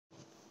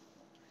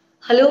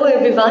Hello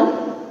everyone,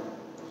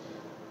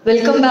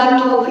 welcome back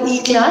to our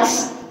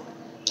E-class.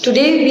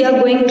 Today we are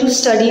going to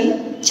study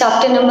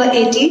chapter number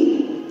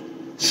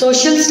 18,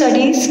 Social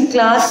Studies,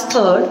 class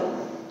 3rd,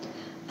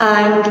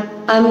 and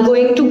I am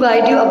going to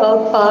guide you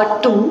about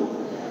part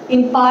 2.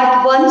 In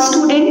part 1,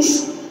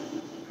 students,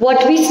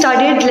 what we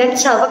studied,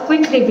 let's have a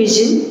quick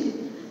revision.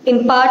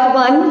 In part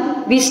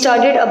 1, we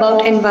studied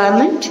about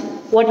environment.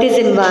 What is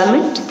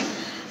environment?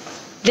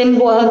 Then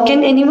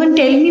can anyone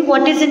tell me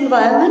what is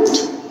environment?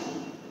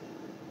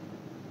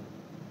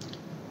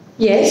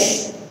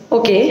 Yes,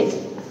 okay,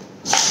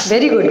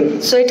 very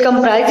good. So it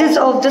comprises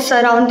of the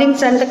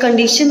surroundings and the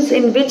conditions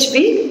in which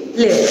we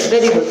live.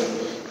 Very good.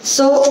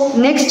 So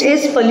next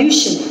is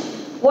pollution.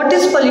 What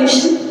is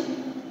pollution?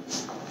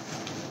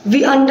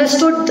 We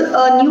understood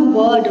a new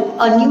word,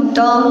 a new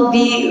term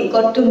we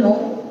got to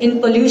know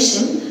in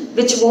pollution,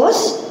 which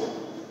was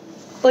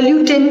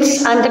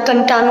pollutants and the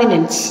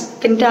contaminants.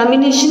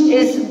 Contamination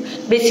is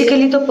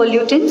basically the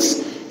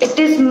pollutants. It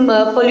is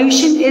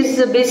pollution is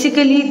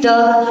basically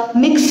the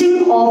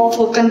mixing of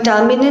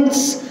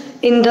contaminants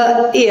in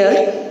the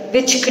air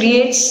which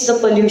creates the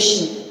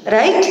pollution,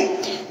 right?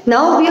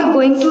 Now we are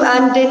going to,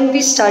 and then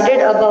we studied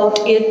about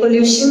air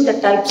pollution, the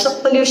types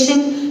of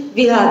pollution.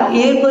 We have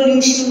air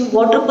pollution,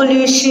 water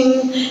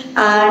pollution,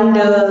 and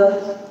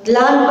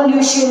land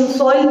pollution,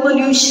 soil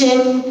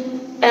pollution,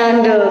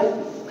 and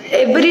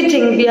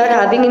everything we are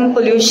having in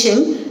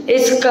pollution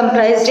is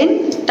comprised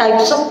in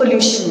types of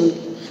pollution.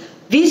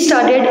 We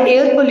studied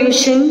air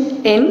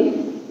pollution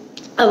in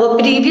our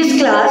previous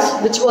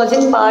class, which was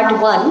in part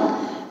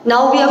 1.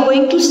 Now we are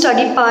going to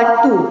study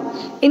part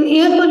 2. In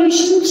air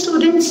pollution,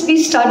 students,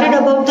 we studied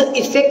about the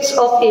effects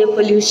of air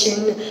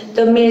pollution,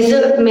 the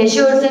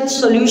measures and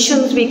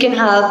solutions we can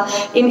have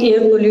in air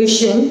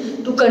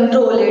pollution to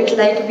control it.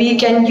 Like we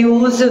can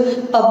use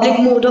public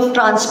mode of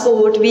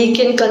transport, we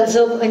can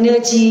conserve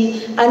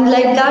energy, and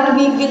like that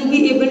we will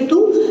be able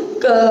to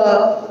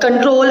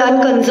control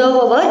and conserve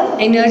our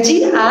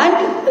energy,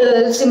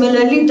 and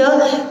similarly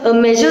the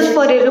measures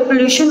for air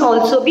pollution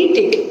also be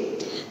taken.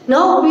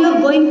 Now we are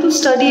going to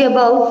study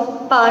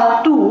about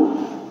part 2,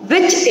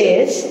 which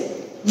is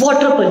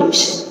water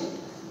pollution.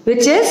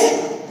 Which is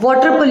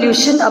water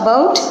pollution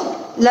about,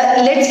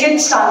 let's get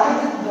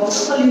started with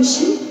water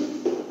pollution.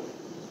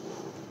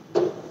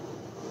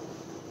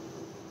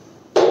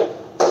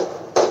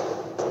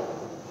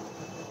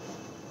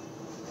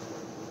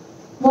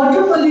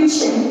 Water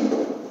pollution,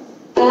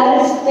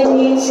 as the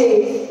name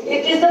says,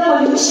 it is the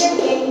pollution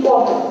in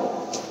water.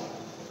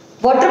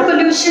 Water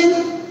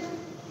pollution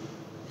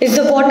is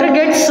the water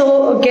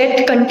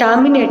get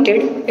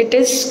contaminated. It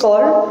is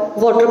called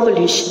water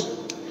pollution.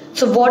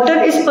 So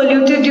water is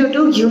polluted due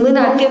to human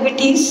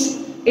activities,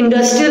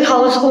 industrial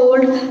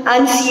household,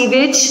 and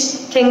sewage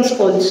things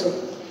also.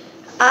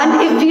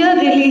 And if we are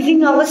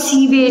releasing our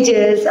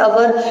sewages,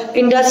 our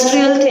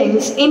industrial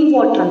things in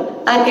water,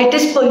 and it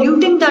is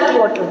polluting that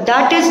water,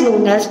 that is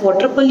known as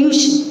water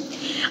pollution.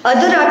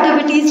 Other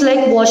activities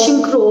like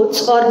washing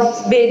clothes or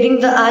bathing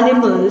the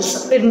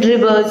animals in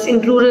rivers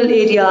in rural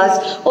areas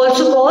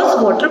also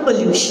cause water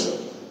pollution.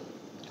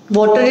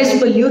 Water is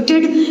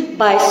polluted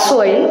by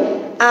soil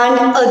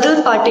and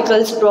other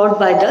particles brought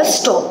by the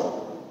storm.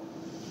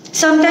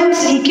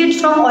 Sometimes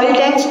leakage from oil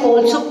tanks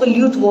also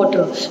pollute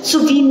water.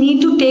 So we need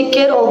to take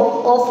care of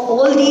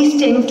all these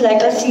things,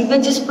 like a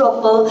sewage is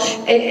proper.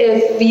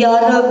 If we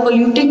are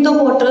polluting the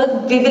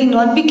water, we will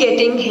not be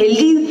getting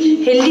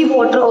healthy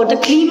water or the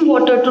clean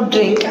water to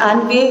drink,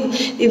 and we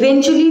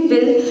eventually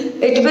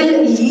it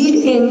will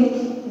lead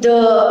in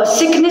the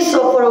sickness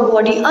of our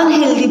body,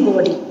 unhealthy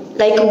body.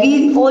 Like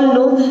we all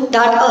know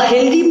that a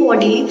healthy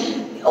body,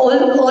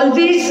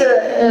 always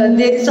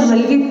there is a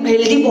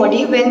healthy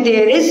body when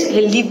there is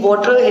healthy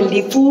water,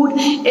 healthy food,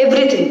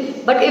 everything.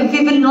 But if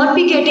we will not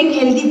be getting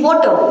healthy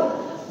water,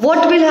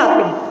 what will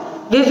happen?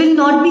 We will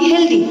not be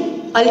healthy.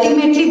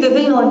 Ultimately, we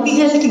will not be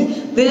healthy.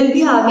 We will be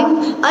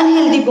having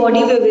unhealthy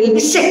body. We will be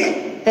sick.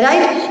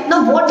 Right?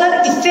 Now, what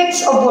are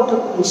effects of water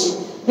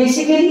pollution?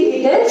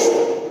 Basically, it is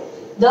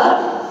the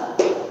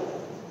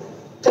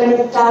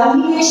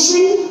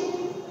contamination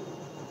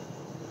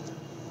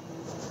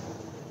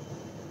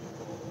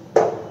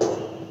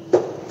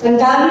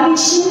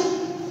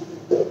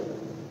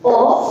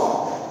of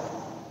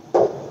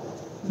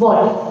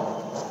water.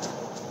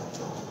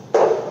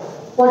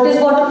 What is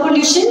water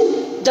pollution?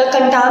 The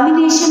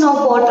contamination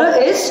of water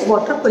is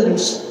water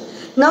pollution.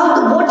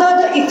 Now, what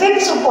are the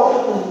effects of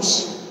water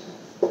pollution?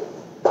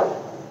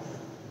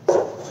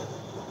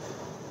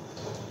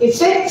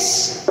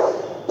 Effects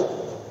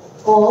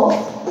of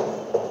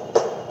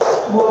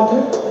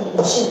water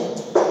pollution.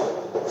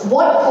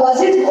 What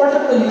causes water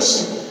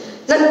pollution?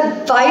 The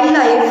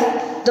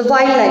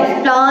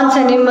wildlife, plants,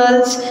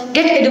 animals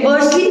get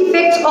adversely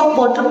effects of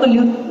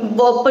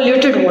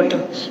polluted water,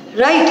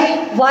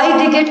 right? Why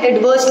they get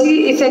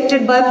adversely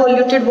affected by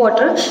polluted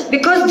water?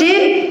 Because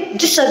they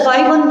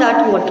survive on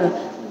that water.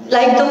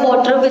 like the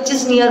water which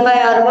is nearby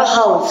our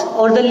house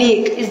or the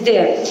lake is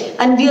there,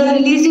 and we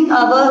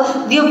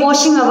are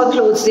washing our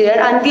clothes there,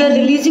 and we are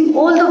releasing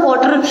all the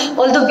water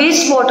or the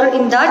wastewater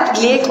in that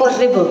lake or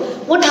river,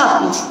 what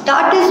happens?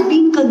 That is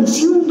being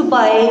consumed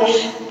by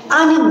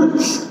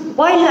animals,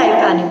 wildlife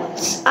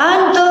animals,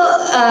 and the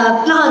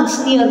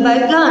plants, nearby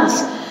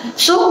plants.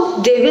 So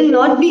they will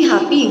not be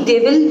happy. They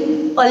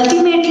will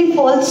ultimately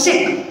fall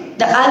sick.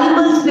 The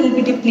animals will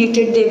be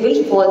depleted. They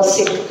will fall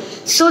sick.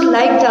 So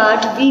like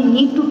that, we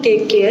need to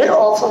take care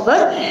of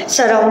our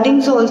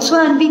surroundings also,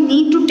 and we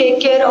need to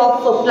take care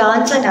of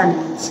plants and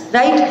animals,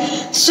 right?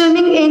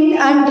 Swimming in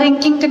and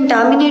drinking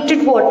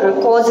contaminated water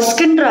causes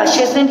skin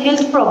rashes and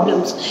health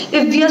problems.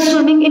 If we are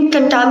swimming in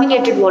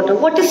contaminated water,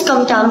 what is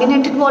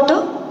contaminated water?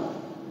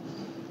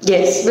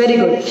 Yes, very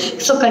good.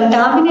 So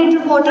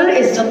contaminated water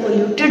is the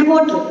polluted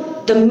water.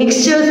 The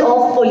mixtures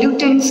of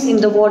pollutants in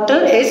the water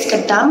is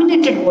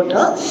contaminated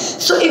water.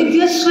 So if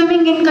we are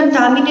swimming in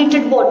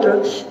contaminated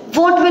water,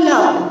 what will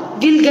happen?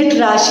 We'll get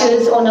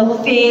rashes on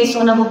our face,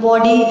 on our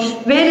body,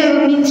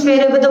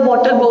 wherever the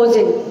water goes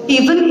in.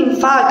 Even in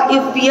fact,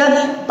 if we are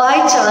by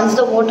chance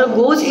the water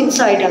goes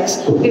inside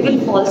us, we will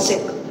fall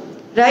sick.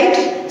 Right?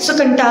 So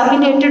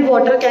contaminated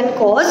water can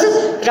cause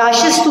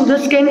rashes to the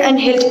skin and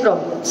health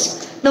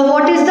problems. Now,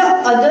 what is the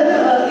other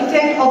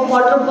effect of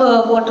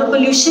water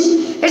pollution?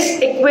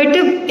 It's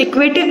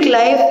aquatic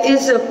life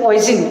is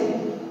poisoned.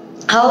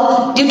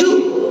 How? Due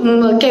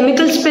to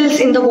chemical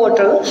spills in the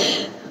water,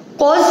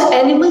 cause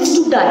animals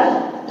to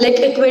die. Like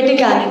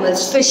aquatic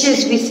animals,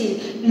 fishes we see.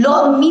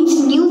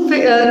 Means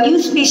new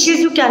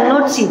species you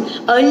cannot see.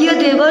 Earlier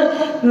there were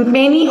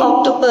many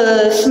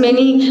octopus,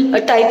 many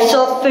types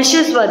of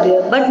fishes were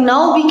there, but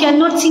now we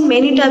cannot see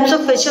many types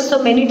of fishes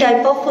or many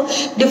type of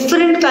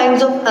different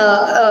kinds of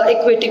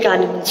aquatic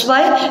animals.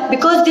 Why?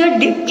 Because they are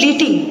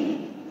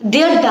depleting,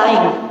 they are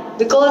dying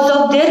because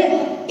of their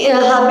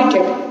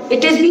habitat.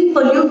 It is being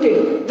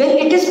polluted. When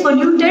it is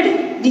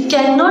polluted, we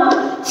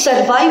cannot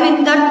survive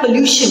in that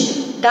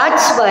pollution.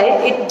 That's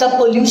why the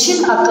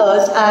pollution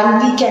occurs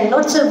and we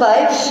cannot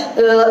survive.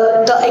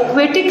 The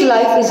aquatic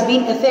life is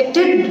being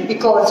affected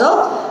because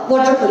of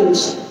water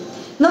pollution.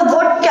 Now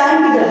what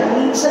can be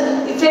done? Means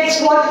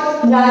affects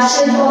what?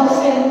 Rashes on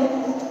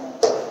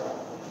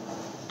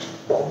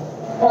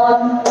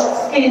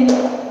skin.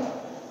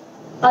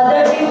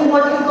 Other thing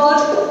what we call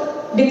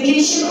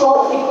depletion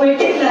of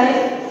aquatic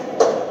life.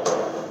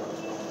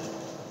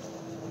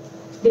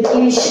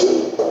 Depletion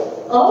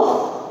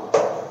of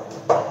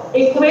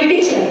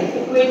aquatic life.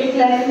 Aquatic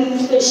life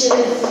means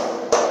fishes,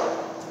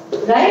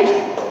 right?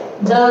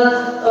 The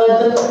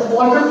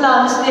water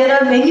plants. There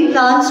are many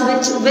plants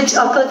which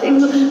occur in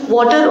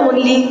water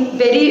only.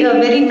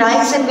 Very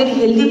nice and very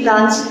healthy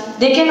plants.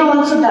 They can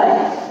also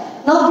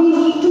die. Now we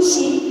need to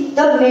see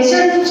the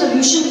measure and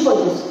solution for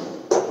this.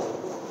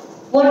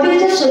 What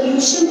is the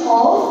solution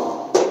of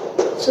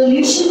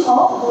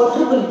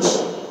water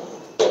pollution?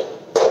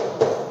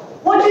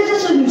 What is the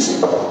solution?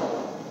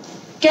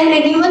 Can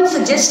anyone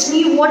suggest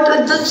me what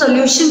are the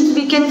solutions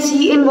we can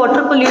see in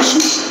water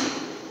pollution?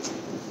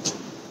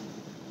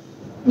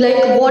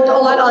 Like what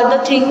all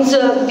other things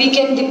we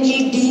can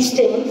deplete these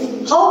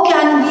things? How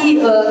can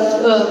we,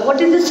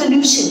 what is the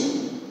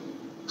solution?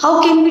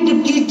 How can we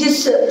deplete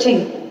this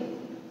thing?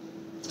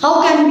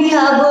 How can we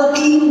have a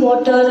clean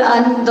water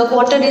and the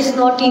water is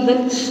not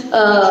even,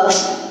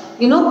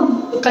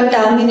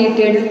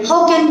 contaminated?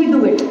 How can we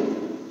do it?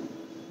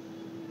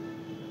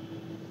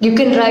 You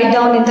can write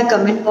down in the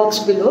comment box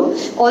below.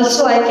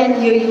 Also, I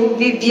can hear you.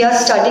 We are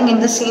studying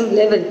in the same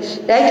level,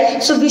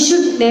 right? So we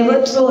should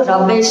never throw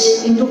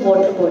rubbish into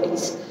water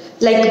bodies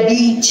like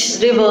beach,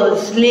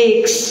 rivers,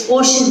 lakes,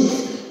 oceans.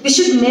 We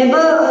should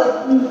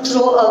never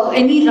throw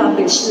any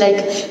rubbish, like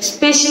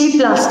especially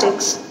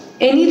plastics.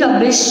 Any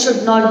rubbish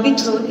should not be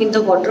thrown in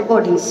the water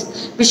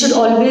bodies. We should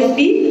always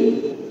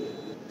be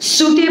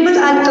suitable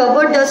and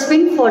covered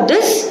dustbin for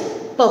this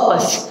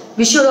purpose.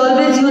 We should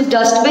always use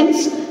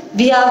dustbins.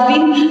 We are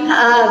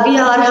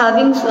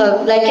having,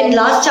 like in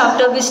last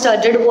chapter we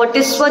studied what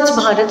is Swachh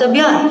Bharat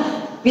Abhiyan.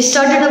 We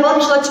studied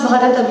about Swachh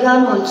Bharat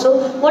Abhiyan also.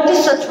 What is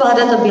Swachh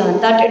Bharat Abhiyan?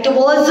 That it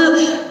was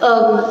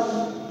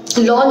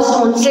launched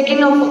on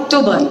 2nd of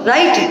October,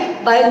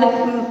 right? By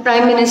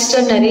Prime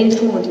Minister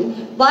Narendra Modi.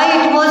 Why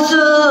it was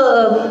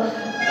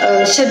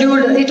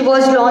scheduled, it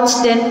was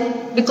launched then?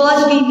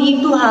 Because we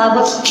need to have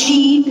a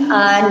clean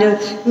and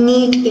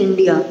neat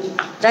India,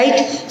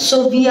 right?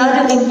 So we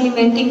are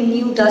implementing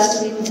new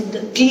dustbins in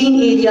the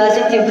clean areas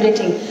and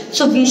everything.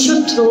 So we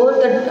should throw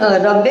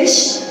the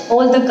rubbish,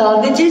 all the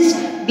garbages,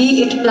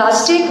 be it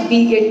plastic,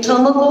 be it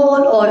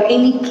thermocol or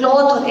any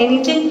cloth or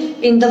anything,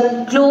 in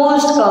the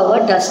closed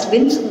covered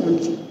dustbins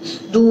only.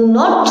 Do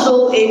not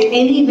throw it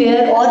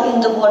anywhere or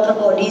in the water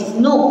bodies.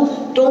 No,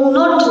 do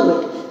not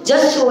throw it.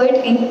 Just throw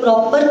it in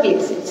proper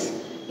places,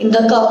 in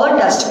the covered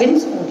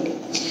dustbins only.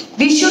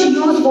 We should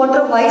use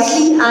water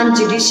wisely and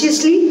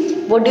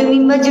judiciously. What do you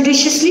mean by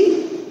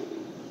judiciously?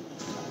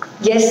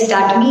 Yes,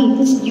 that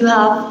means you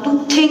have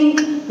to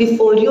think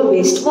before you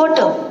waste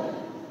water.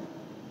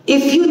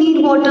 If you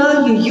need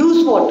water, you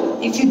use water.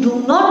 If you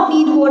do not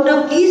need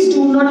water, please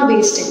do not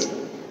waste it.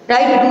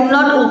 right? Do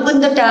not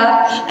open the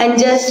tap and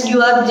just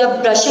you are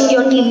just brushing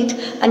your teeth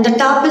and the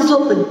tap is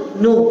open.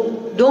 No,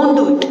 don't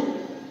do it.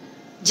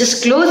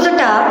 Just close the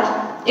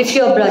tap if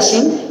you are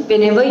brushing.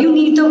 Whenever you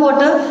need the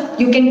water,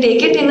 you can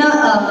take it in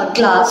a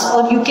glass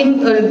or you can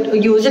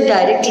use it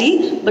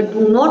directly, but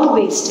do not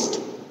waste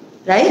it,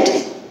 right?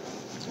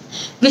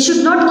 We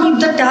should not keep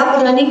the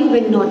tap running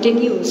when not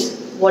in use.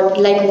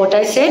 Like what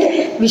I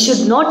said, we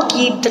should not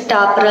keep the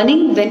tap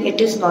running when it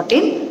is not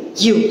in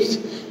use.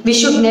 We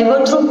should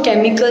never throw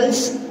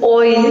chemicals,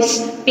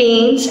 oils,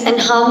 paints and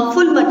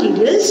harmful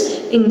materials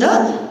in the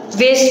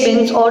waste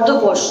bins or the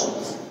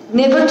washrooms.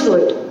 Never throw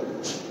it.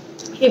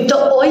 If the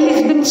oil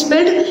has been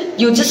spilled,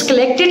 you just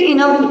collect it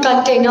in a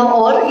container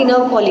or in a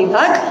poly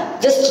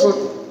bag, just throw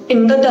it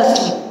in the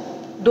dustbin.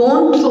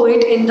 Don't throw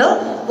it in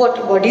the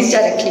water bodies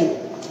directly.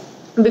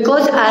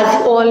 Because as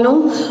you all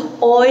know,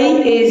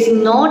 oil is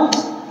not,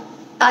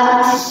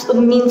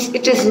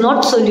 it is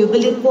not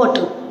soluble in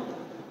water.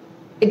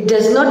 It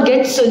does not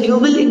get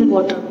soluble in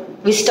water.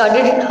 We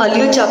studied in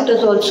earlier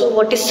chapters also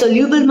what is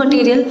soluble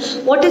material,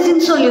 what is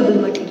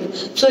insoluble material.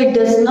 So it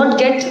does not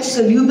get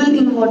soluble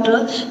in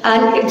water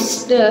and it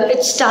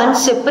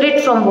stands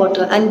separate from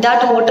water, and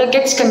that water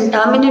gets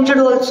contaminated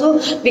also.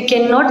 We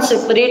cannot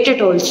separate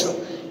it also.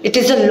 It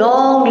is a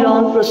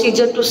long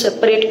procedure to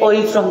separate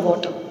oil from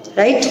water,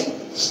 right?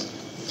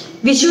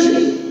 We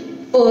should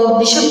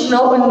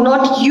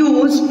not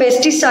use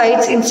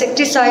pesticides,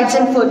 insecticides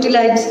and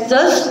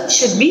fertilizers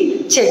should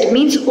be checked.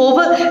 Means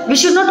we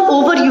should not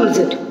overuse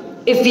it.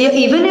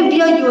 Even if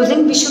we are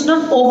using, we should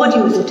not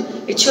overuse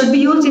it. It should be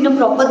used in a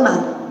proper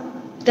manner,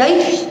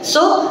 right?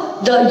 So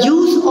the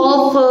use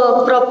of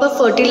proper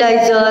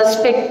fertilizers,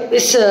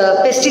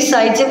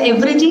 pesticides and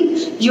everything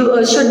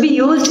should be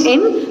used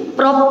in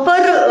proper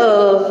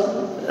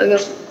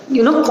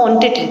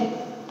quantity,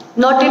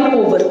 not in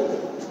over.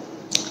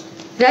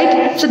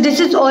 Right? So this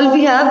is all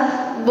we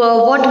have.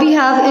 What we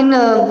have in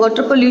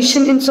water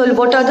pollution.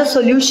 What are the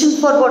solutions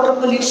for water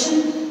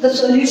pollution? The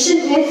solution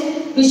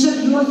is we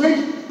should use it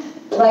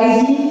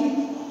wisely.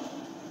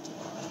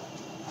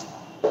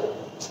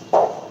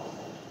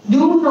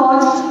 Do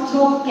not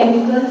throw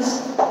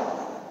chemicals.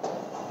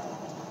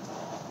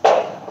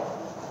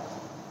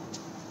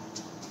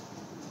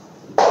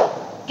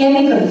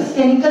 Chemicals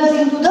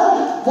into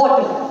the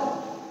water.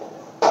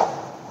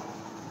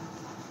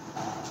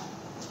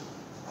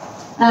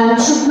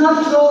 And should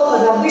not throw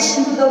rubbish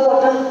into the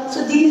water.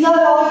 So these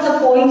are all the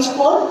points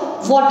for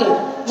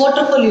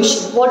water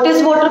pollution. What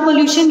is water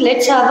pollution?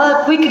 Let's have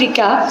a quick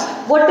recap.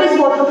 What is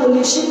water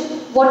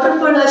pollution? Water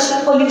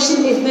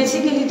pollution is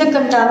basically the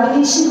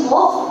contamination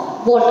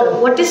of water.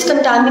 What is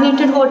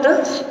contaminated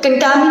water?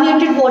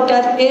 Contaminated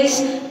water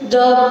is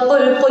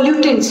the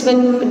pollutants.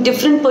 When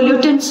different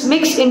pollutants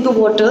mix into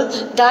water,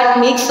 that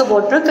makes the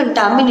water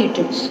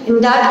contaminated.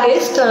 And that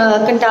is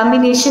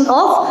contamination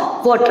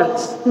of water.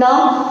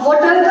 Now,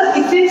 what are the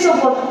effects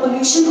of water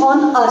pollution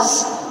on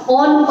us,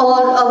 on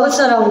our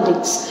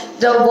surroundings?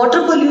 The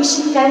water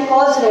pollution can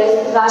cause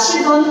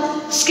rashes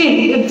on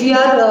skin. If we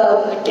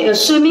are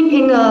swimming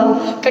in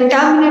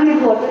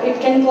contaminated water,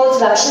 it can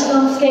cause rashes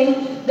on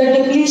skin. The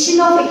depletion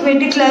of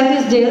aquatic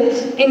life is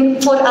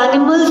there. For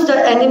animals, the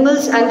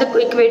animals and the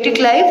aquatic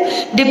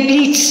life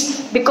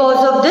depletes because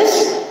of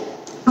this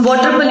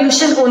water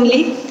pollution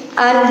only.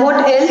 And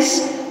what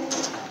else?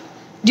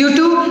 Due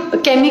to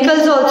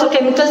chemicals also,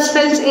 chemical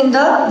spills in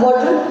the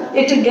water,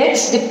 it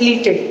gets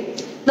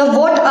depleted. Now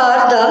what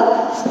are the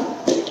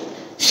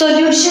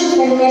solutions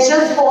and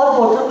measures for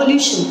water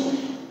pollution?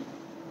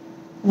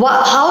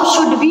 How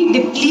should we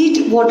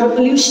deplete water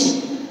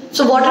pollution?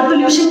 So water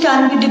pollution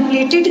can be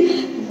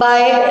depleted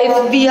by,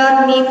 if we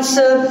are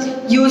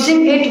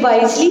using it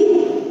wisely,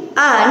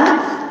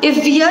 and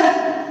if we are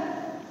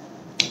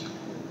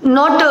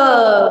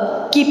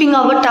not keeping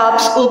our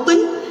taps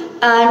open,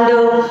 and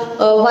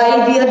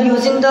while we are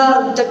using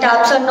the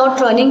taps are not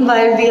running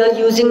while we are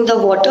using the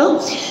water.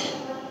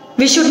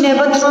 We should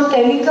never throw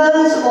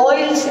chemicals,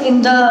 oils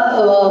in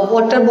the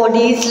water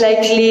bodies like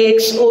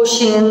lakes,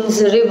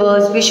 oceans,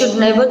 rivers. We should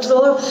never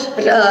throw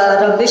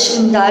rubbish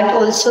in that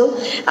also.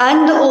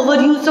 And the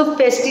overuse of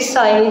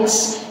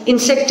pesticides,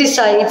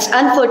 insecticides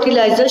and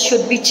fertilizers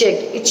should be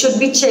checked. It should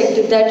be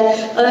checked that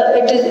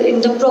it is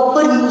in the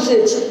proper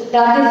usage.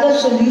 That is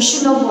the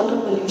solution of water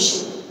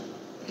pollution.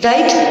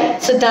 Right?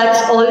 So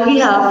that's all we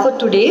have for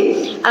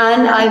today,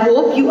 and I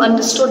hope you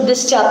understood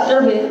this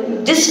chapter,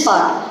 this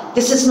part.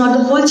 This is not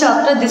the whole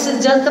chapter, this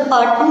is just the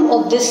part 2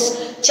 of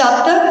this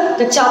chapter.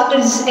 The chapter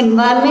is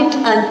environment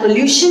and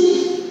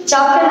pollution.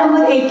 Chapter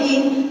number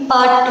 18,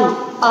 part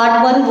 2.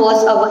 Part 1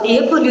 was our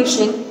air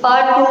pollution,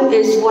 part 2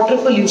 is water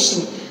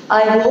pollution.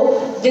 I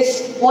hope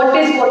what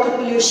is water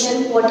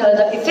pollution, what are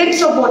the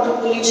effects of water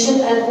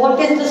pollution, and what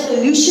is the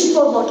solution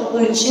for water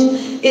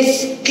pollution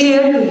is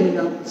clear to you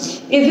now.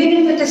 Even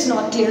if it is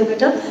not clear,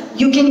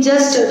 you can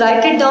just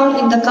write it down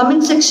in the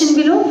comment section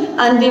below,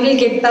 and we will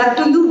get back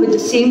to you with the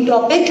same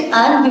topic,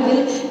 and we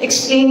will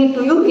explain it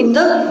to you in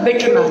the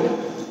better manner.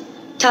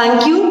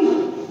 Thank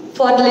you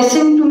for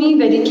listening to me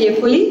very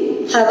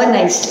carefully. Have a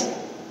nice day.